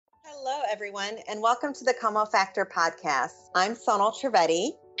everyone, and welcome to the Como Factor podcast. I'm Sonal Trivedi.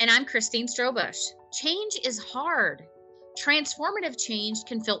 And I'm Christine Strobush. Change is hard. Transformative change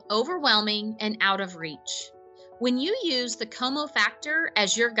can feel overwhelming and out of reach. When you use the Como Factor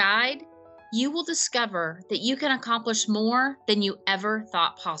as your guide, you will discover that you can accomplish more than you ever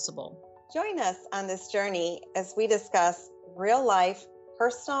thought possible. Join us on this journey as we discuss real-life,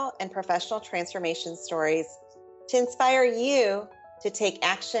 personal, and professional transformation stories to inspire you to take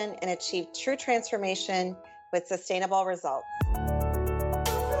action and achieve true transformation with sustainable results.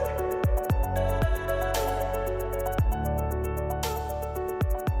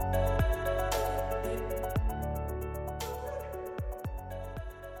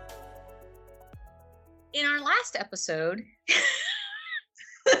 In our last episode,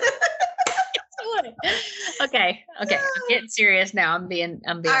 okay, I'm getting serious now. I'm being.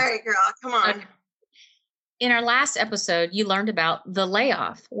 All right, girl, come on. Okay. In our last episode, you learned about the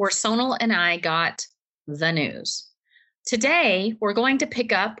layoff, where Sonal and I got the news. Today, we're going to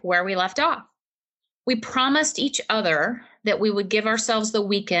pick up where we left off. We promised each other that we would give ourselves the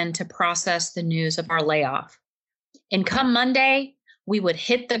weekend to process the news of our layoff. And come Monday, we would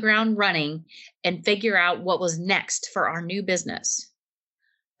hit the ground running and figure out what was next for our new business.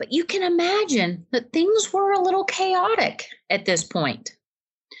 But you can imagine that things were a little chaotic at this point.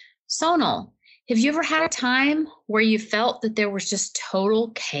 Sonal, have you ever had a time where you felt that there was just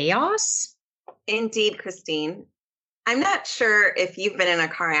total chaos? Indeed, Christine. I'm not sure if you've been in a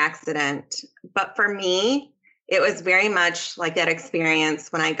car accident, but for me, it was very much like that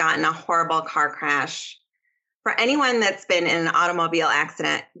experience when I got in a horrible car crash. For anyone that's been in an automobile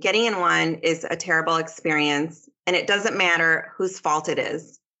accident, getting in one is a terrible experience, and it doesn't matter whose fault it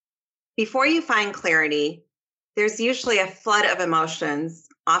is. Before you find clarity, there's usually a flood of emotions,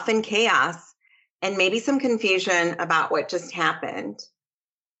 often chaos, and maybe some confusion about what just happened.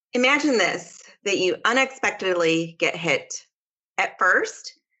 Imagine this, that you unexpectedly get hit. At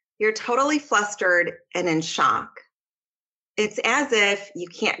first, you're totally flustered and in shock. It's as if you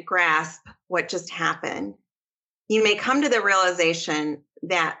can't grasp what just happened. You may come to the realization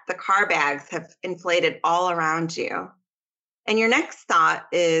that the car bags have inflated all around you. And your next thought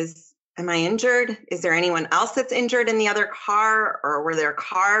is, am I injured? Is there anyone else that's injured in the other car, or were there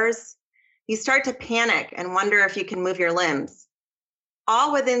cars? You start to panic and wonder if you can move your limbs.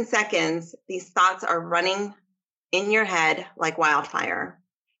 All within seconds, these thoughts are running in your head like wildfire.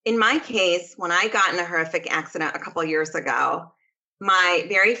 In my case, when I got in a horrific accident a couple years ago, my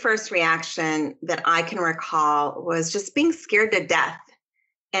very first reaction that I can recall was just being scared to death.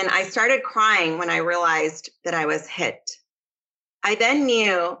 And I started crying when I realized that I was hit. I then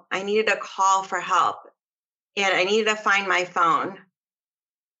knew I needed a call for help, and I needed to find my phone.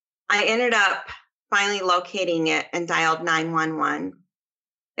 I ended up finally locating it and dialed 911.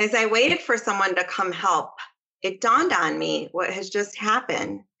 As I waited for someone to come help, it dawned on me what has just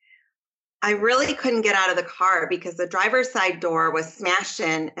happened. I really couldn't get out of the car because the driver's side door was smashed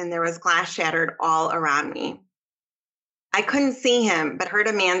in and there was glass shattered all around me. I couldn't see him, but heard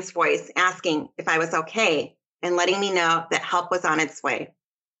a man's voice asking if I was okay and letting me know that help was on its way.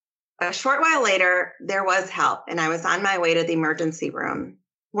 A short while later, there was help, and I was on my way to the emergency room.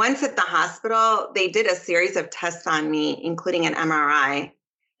 Once at the hospital, they did a series of tests on me, including an MRI,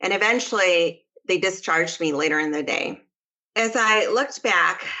 and eventually they discharged me later in the day. As I looked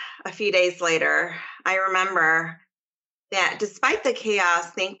back a few days later, I remember that despite the chaos,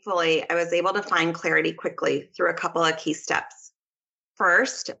 thankfully, I was able to find clarity quickly through a couple of key steps.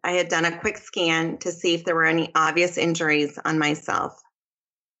 First, I had done a quick scan to see if there were any obvious injuries on myself.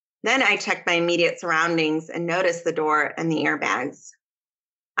 Then I checked my immediate surroundings and noticed the door and the airbags.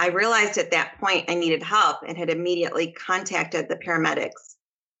 I realized at that point I needed help and had immediately contacted the paramedics.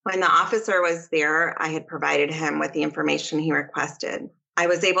 When the officer was there, I had provided him with the information he requested. I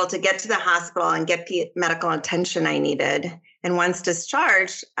was able to get to the hospital and get the medical attention I needed. And once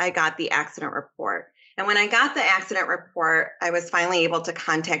discharged, I got the accident report. And when I got the accident report, I was finally able to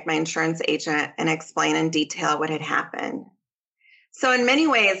contact my insurance agent and explain in detail what had happened. So in many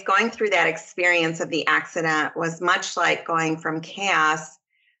ways, going through that experience of the accident was much like going from chaos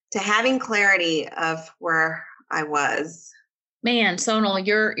to having clarity of where I was. Man, Sonal,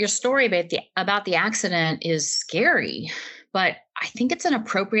 your story about the accident is scary, but I think it's an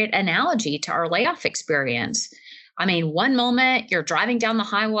appropriate analogy to our layoff experience. I mean, one moment you're driving down the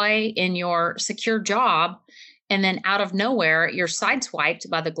highway in your secure job, and then out of nowhere, you're sideswiped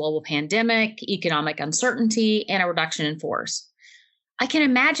by the global pandemic, economic uncertainty, and a reduction in force. I can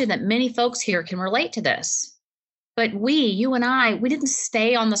imagine that many folks here can relate to this. But you and I, we didn't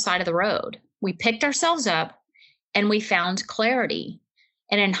stay on the side of the road. We picked ourselves up and we found clarity.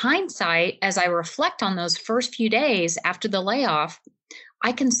 And in hindsight, as I reflect on those first few days after the layoff,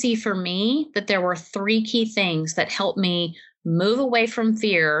 I can see for me that there were three key things that helped me move away from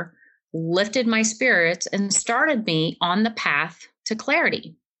fear, lifted my spirits, and started me on the path to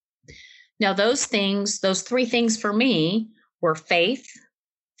clarity. Now, those three things for me were faith,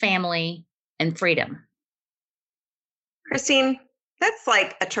 family, and freedom. Christine, that's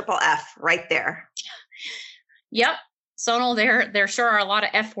like a triple F right there. Yep. Sonal, there sure are a lot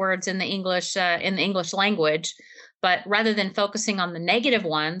of F words in the English language, but rather than focusing on the negative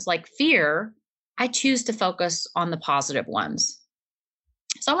ones like fear, I choose to focus on the positive ones.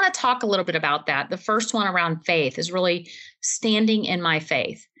 So I want to talk a little bit about that. The first one around faith is really standing in my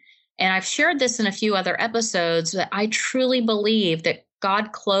faith. And I've shared this in a few other episodes that I truly believe that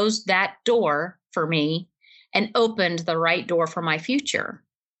God closed that door for me and opened the right door for my future.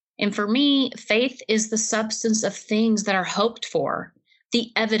 And for me, faith is the substance of things that are hoped for,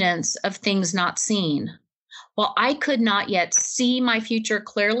 the evidence of things not seen. While I could not yet see my future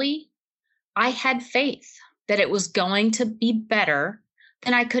clearly, I had faith that it was going to be better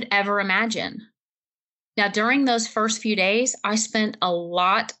than I could ever imagine. Now, during those first few days, I spent a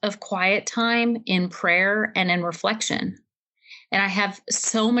lot of quiet time in prayer and in reflection. And I have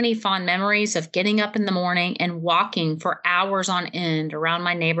so many fond memories of getting up in the morning and walking for hours on end around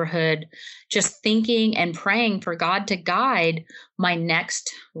my neighborhood, just thinking and praying for God to guide my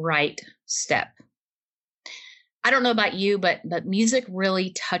next right step. I don't know about you, but music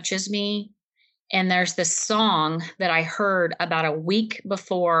really touches me. And there's this song that I heard about a week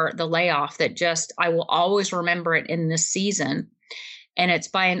before the layoff that I will always remember it in this season. And it's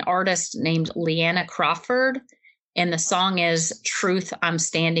by an artist named Leanna Crawford. And the song is Truth I'm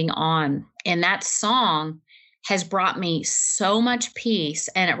Standing On. And that song has brought me so much peace.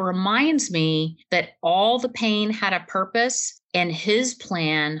 And it reminds me that all the pain had a purpose and his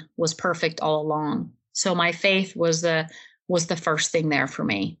plan was perfect all along. So my faith was the first thing there for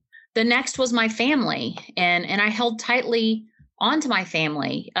me. The next was my family, and I held tightly onto my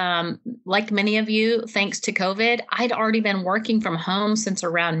family. Like many of you, thanks to COVID, I'd already been working from home since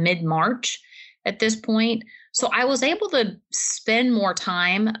around mid-March at this point. So I was able to spend more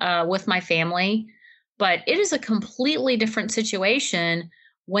time with my family, but it is a completely different situation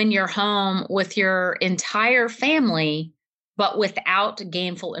when you're home with your entire family, but without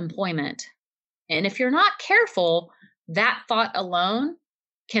gainful employment. And if you're not careful, that thought alone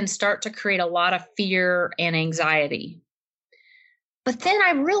can start to create a lot of fear and anxiety. But then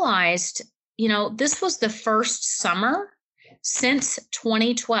I realized, this was the first summer since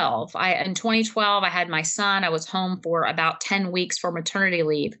 2012. In 2012, I had my son. I was home for about 10 weeks for maternity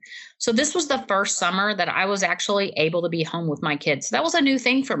leave. So this was the first summer that I was actually able to be home with my kids. So that was a new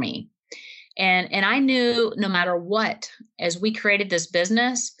thing for me. And I knew no matter what, as we created this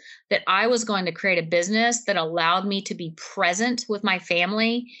business, that I was going to create a business that allowed me to be present with my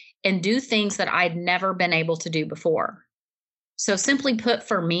family and do things that I'd never been able to do before. So simply put,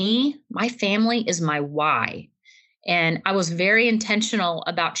 for me, my family is my why. And I was very intentional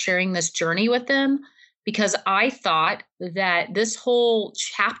about sharing this journey with them because I thought that this whole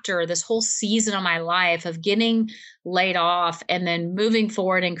chapter, this whole season of my life of getting laid off and then moving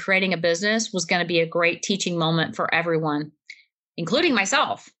forward and creating a business was going to be a great teaching moment for everyone, including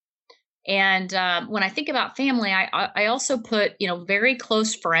myself. And when I think about family, I also put, very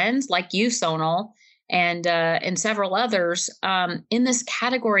close friends like you, Sonal, and several others in this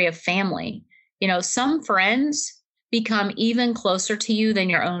category of family. Some friends become even closer to you than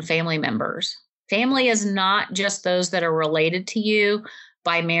your own family members. Family is not just those that are related to you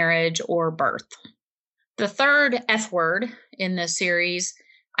by marriage or birth. The third F word in this series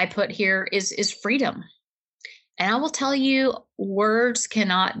I put here is freedom. And I will tell you, words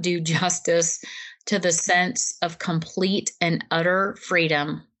cannot do justice to the sense of complete and utter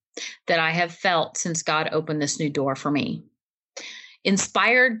freedom that I have felt since God opened this new door for me.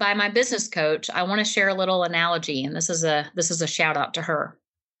 Inspired by my business coach, I want to share a little analogy, and this is a shout out to her.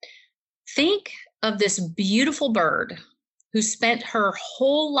 Think of this beautiful bird who spent her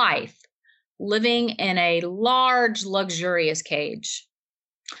whole life living in a large, luxurious cage.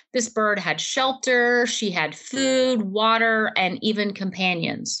 This bird had shelter, she had food, water, and even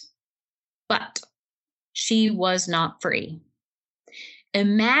companions. But she was not free.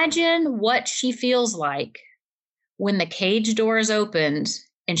 Imagine what she feels like when the cage door is opened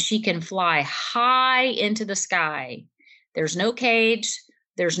and she can fly high into the sky. There's no cage,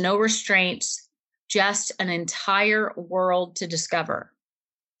 there's no restraints, just an entire world to discover.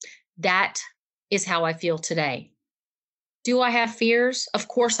 That is how I feel today. Do I have fears? Of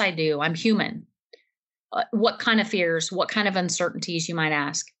course I do. I'm human. What kind of fears, what kind of uncertainties, you might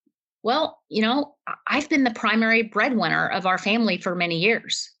ask? Well, I've been the primary breadwinner of our family for many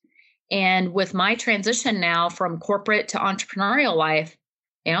years. And with my transition now from corporate to entrepreneurial life,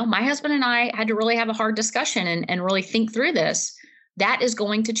 my husband and I had to really have a hard discussion and really think through this. That is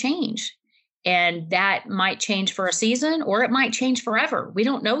going to change. And that might change for a season or it might change forever. We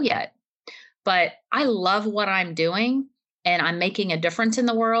don't know yet. But I love what I'm doing and I'm making a difference in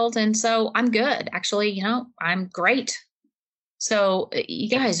the world. And so I'm good. Actually, I'm great. So you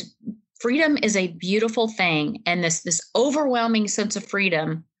guys, freedom is a beautiful thing. And this overwhelming sense of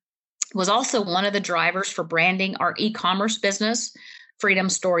freedom was also one of the drivers for branding our e-commerce business, Freedom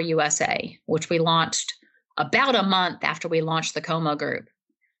Store USA, which we launched about a month after we launched the Como Group.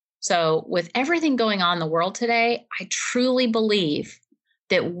 So with everything going on in the world today, I truly believe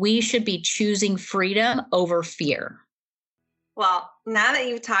that we should be choosing freedom over fear. Well, now that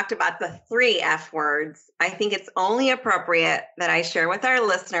you've talked about the 3 F words, I think it's only appropriate that I share with our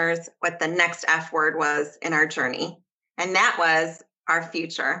listeners what the next F word was in our journey, and that was our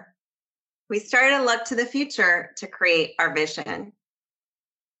future. We started to look to the future to create our vision.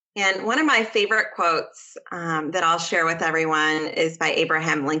 And one of my favorite quotes that I'll share with everyone is by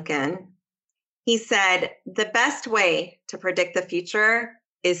Abraham Lincoln. He said, "The best way to predict the future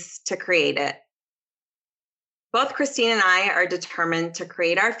is to create it." Both Christine and I are determined to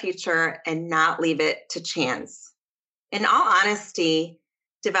create our future and not leave it to chance. In all honesty,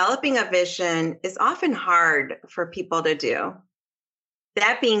 developing a vision is often hard for people to do.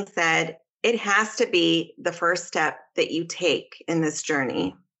 That being said, it has to be the first step that you take in this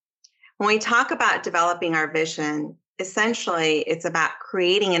journey. When we talk about developing our vision, essentially it's about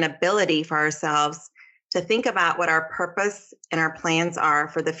creating an ability for ourselves to think about what our purpose and our plans are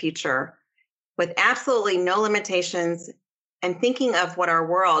for the future with absolutely no limitations, and thinking of what our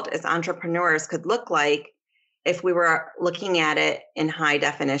world as entrepreneurs could look like if we were looking at it in high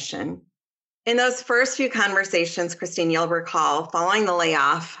definition. In those first few conversations, Christine, you'll recall, following the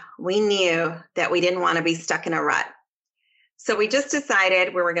layoff, we knew that we didn't want to be stuck in a rut. So we just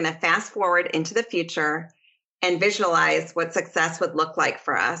decided we were going to fast forward into the future and visualize what success would look like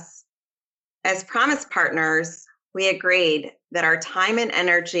for us. As promise partners, we agreed that our time and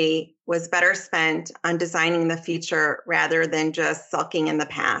energy was better spent on designing the future rather than just sulking in the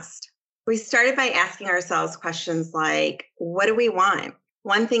past. We started by asking ourselves questions like, what do we want?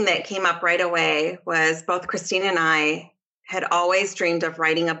 One thing that came up right away was both Christine and I had always dreamed of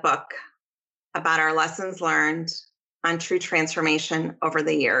writing a book about our lessons learned on true transformation over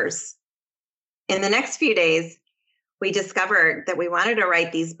the years. In the next few days, we discovered that we wanted to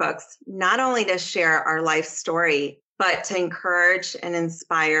write these books not only to share our life story, but to encourage and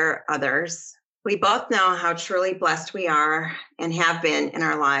inspire others. We both know how truly blessed we are and have been in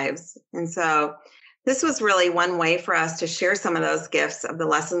our lives. And so this was really one way for us to share some of those gifts of the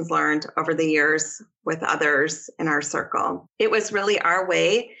lessons learned over the years with others in our circle. It was really our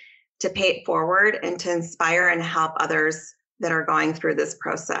way to pay it forward and to inspire and help others that are going through this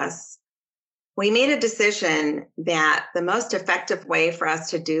process. We made a decision that the most effective way for us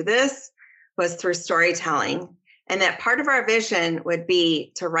to do this was through storytelling, and that part of our vision would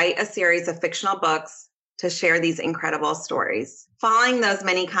be to write a series of fictional books to share these incredible stories. Following those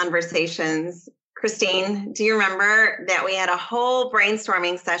many conversations, Christine, do you remember that we had a whole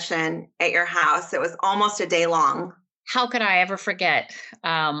brainstorming session at your house? It was almost a day long. How could I ever forget?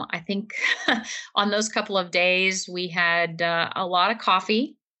 I think on those couple of days, we had a lot of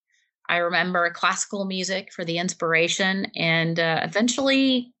coffee. I remember classical music for the inspiration, and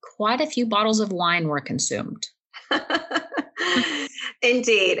eventually quite a few bottles of wine were consumed.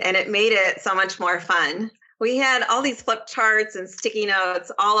 Indeed, and it made it so much more fun. We had all these flip charts and sticky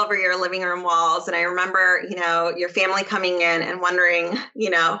notes all over your living room walls. And I remember, your family coming in and wondering,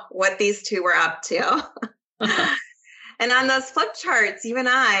 what these two were up to. And on those flip charts, you and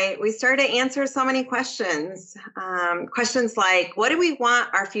I, we started to answer so many questions. Questions like, what do we want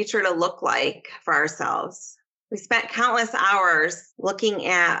our future to look like for ourselves? We spent countless hours looking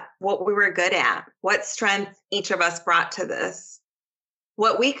at what we were good at, what strength each of us brought to this,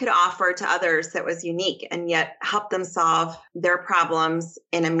 what we could offer to others that was unique and yet help them solve their problems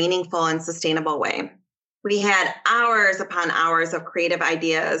in a meaningful and sustainable way. We had hours upon hours of creative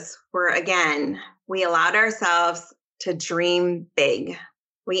ideas where, again, we allowed ourselves to dream big.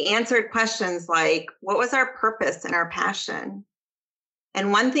 We answered questions like, what was our purpose and our passion?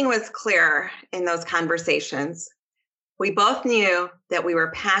 And one thing was clear in those conversations. We both knew that we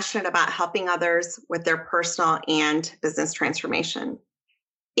were passionate about helping others with their personal and business transformation.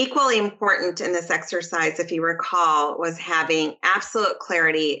 Equally important in this exercise, if you recall, was having absolute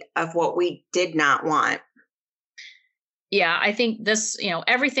clarity of what we did not want. Yeah, I think this,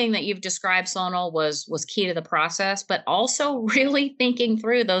 everything that you've described, Sonal, was key to the process, but also really thinking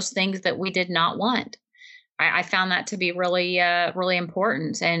through those things that we did not want. I found that to be really, really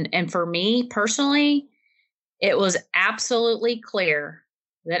important. And for me personally, it was absolutely clear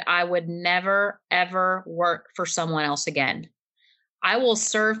that I would never, ever work for someone else again. I will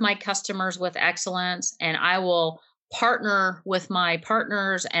serve my customers with excellence, and I will partner with my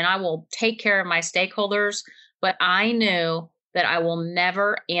partners, and I will take care of my stakeholders. But I knew that I will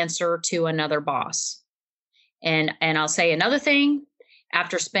never answer to another boss. And I'll say another thing.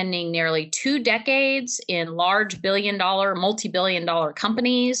 After spending nearly 2 decades in large billion-dollar, multi-billion-dollar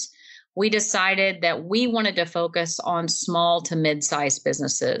companies, we decided that we wanted to focus on small to mid-sized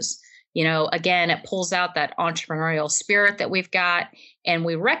businesses. Again, it pulls out that entrepreneurial spirit that we've got, and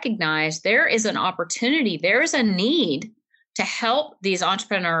we recognize there is an opportunity, there is a need to help these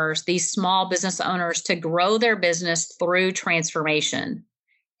entrepreneurs, these small business owners, to grow their business through transformation.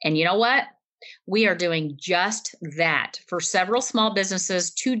 And you know what? We are doing just that for several small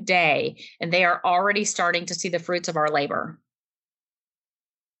businesses today, and they are already starting to see the fruits of our labor.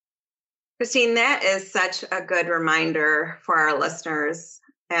 Christine, that is such a good reminder for our listeners,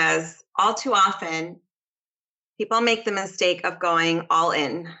 as all too often, people make the mistake of going all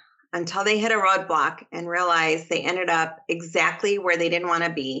in until they hit a roadblock and realize they ended up exactly where they didn't want to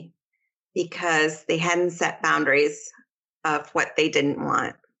be because they hadn't set boundaries of what they didn't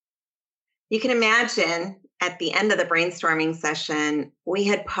want. You can imagine at the end of the brainstorming session, we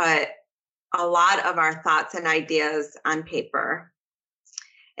had put a lot of our thoughts and ideas on paper.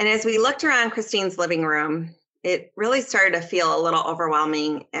 And as we looked around Christine's living room, it really started to feel a little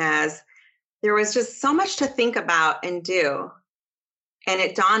overwhelming, as there was just so much to think about and do. And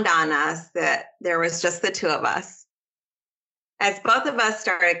it dawned on us that there was just the two of us. As both of us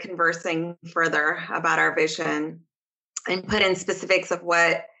started conversing further about our vision and put in specifics of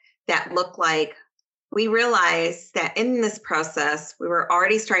what that looked like, we realized that in this process, we were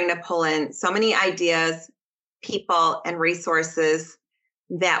already starting to pull in so many ideas, people, and resources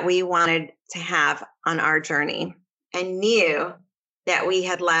that we wanted to have on our journey, and knew that we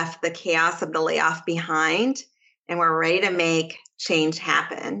had left the chaos of the layoff behind and we're ready to make change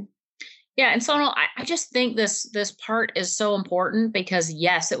happen. Yeah. And so I just think this part is so important, because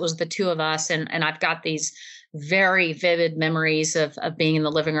yes, it was the two of us, and I've got these very vivid memories of being in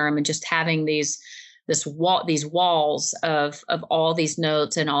the living room and just having these walls of all these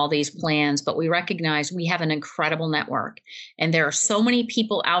notes and all these plans. But we recognize we have an incredible network, and there are so many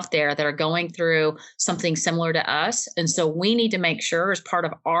people out there that are going through something similar to us. And so we need to make sure, as part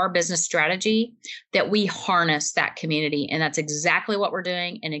of our business strategy, that we harness that community. And that's exactly what we're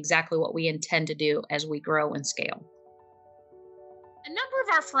doing, and exactly what we intend to do as we grow and scale. A number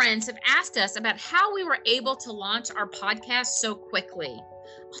of our friends have asked us about how we were able to launch our podcast so quickly.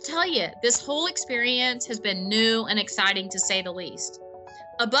 I'll tell you, this whole experience has been new and exciting, to say the least.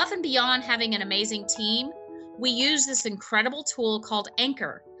 Above and beyond having an amazing team, we use this incredible tool called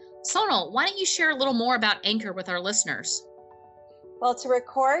Anchor. Sonal, why don't you share a little more about Anchor with our listeners? Well, to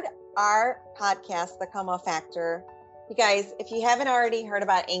record our podcast, The Como Factor, you guys, if you haven't already heard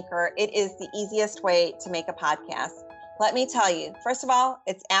about Anchor, it is the easiest way to make a podcast. Let me tell you, first of all,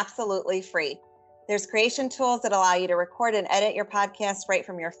 it's absolutely free. There's creation tools that allow you to record and edit your podcast right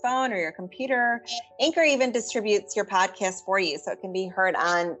from your phone or your computer. Anchor even distributes your podcast for you, so it can be heard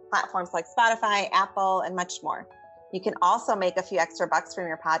on platforms like Spotify, Apple, and much more. You can also make a few extra bucks from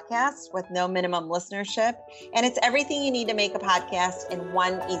your podcast with no minimum listenership. And it's everything you need to make a podcast in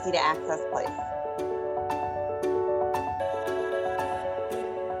one easy to access place.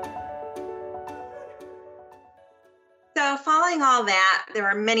 So following all that, there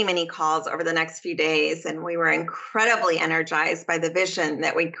were many, many calls over the next few days, and we were incredibly energized by the vision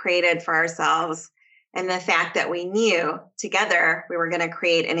that we created for ourselves, and the fact that we knew together we were going to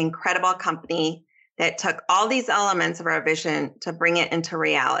create an incredible company that took all these elements of our vision to bring it into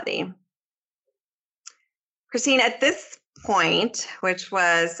reality. Christine, at this point, which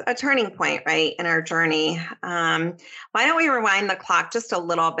was a turning point, right, in our journey, why don't we rewind the clock just a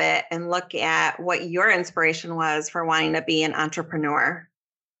little bit and look at what your inspiration was for wanting to be an entrepreneur?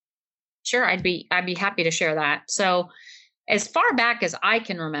 Sure, I'd be happy to share that. So, as far back as I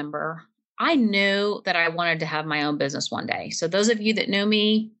can remember, I knew that I wanted to have my own business one day. So those of you that knew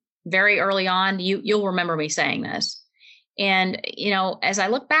me very early on, you'll remember me saying this. And, as I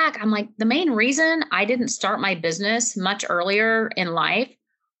look back, I'm like, the main reason I didn't start my business much earlier in life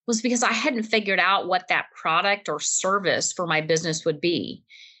was because I hadn't figured out what that product or service for my business would be.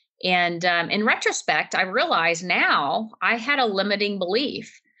 And in retrospect, I realize now I had a limiting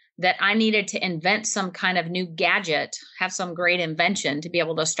belief that I needed to invent some kind of new gadget, have some great invention to be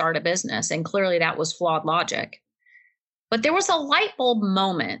able to start a business. And clearly that was flawed logic. But there was a light bulb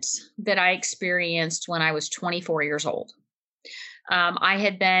moment that I experienced when I was 24 years old. I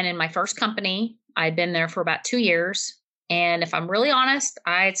had been in my first company. I'd been there for about 2 years. And if I'm really honest,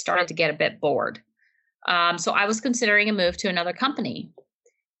 I had started to get a bit bored. So I was considering a move to another company.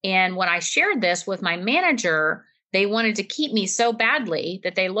 And when I shared this with my manager, they wanted to keep me so badly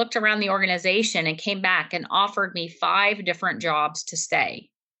that they looked around the organization and came back and offered me 5 different jobs to stay.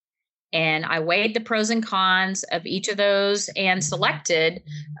 And I weighed the pros and cons of each of those and selected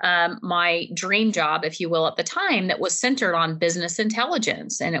my dream job, if you will, at the time that was centered on business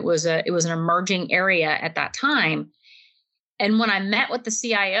intelligence. And it was an emerging area at that time. And when I met with the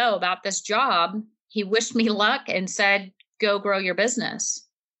CIO about this job, he wished me luck and said, go grow your business.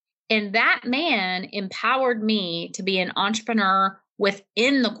 And that man empowered me to be an entrepreneur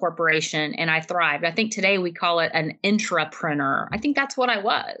within the corporation, and I thrived. I think today we call it an intrapreneur. I think that's what I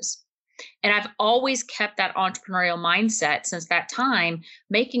was. And I've always kept that entrepreneurial mindset since that time,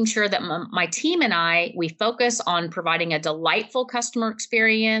 making sure that my team and we focus on providing a delightful customer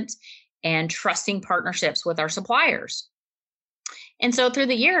experience and trusting partnerships with our suppliers. And so through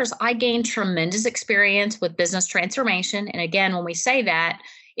the years, I gained tremendous experience with business transformation. And again, when we say that,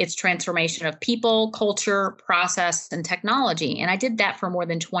 it's transformation of people, culture, process, and technology. And I did that for more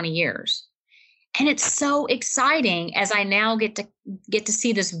than 20 years. And it's so exciting as I now get to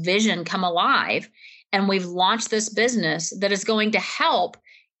see this vision come alive. And we've launched this business that is going to help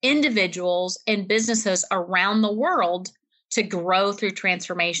individuals and businesses around the world to grow through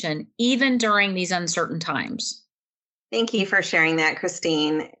transformation, even during these uncertain times. Thank you for sharing that,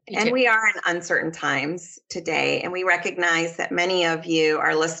 Christine. And we are in uncertain times today, and we recognize that many of you,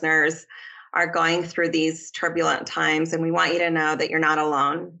 our listeners, are going through these turbulent times, and we want you to know that you're not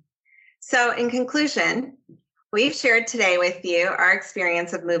alone. So in conclusion, we've shared today with you our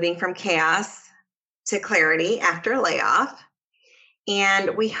experience of moving from chaos to clarity after a layoff.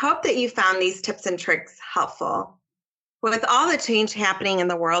 And we hope that you found these tips and tricks helpful. With all the change happening in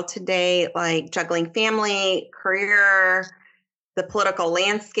the world today, like juggling family, career, the political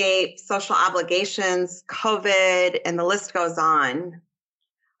landscape, social obligations, COVID, and the list goes on,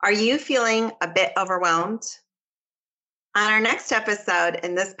 are you feeling a bit overwhelmed? On our next episode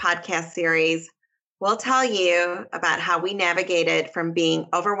in this podcast series, we'll tell you about how we navigated from being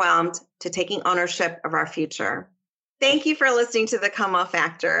overwhelmed to taking ownership of our future. Thank you for listening to the Como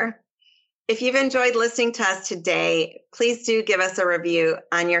Factor. If you've enjoyed listening to us today, please do give us a review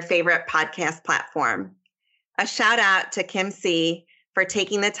on your favorite podcast platform. A shout out to Kim C. for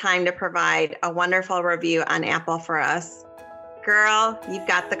taking the time to provide a wonderful review on Apple for us. Girl, you've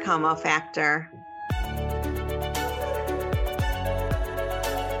got the Como Factor.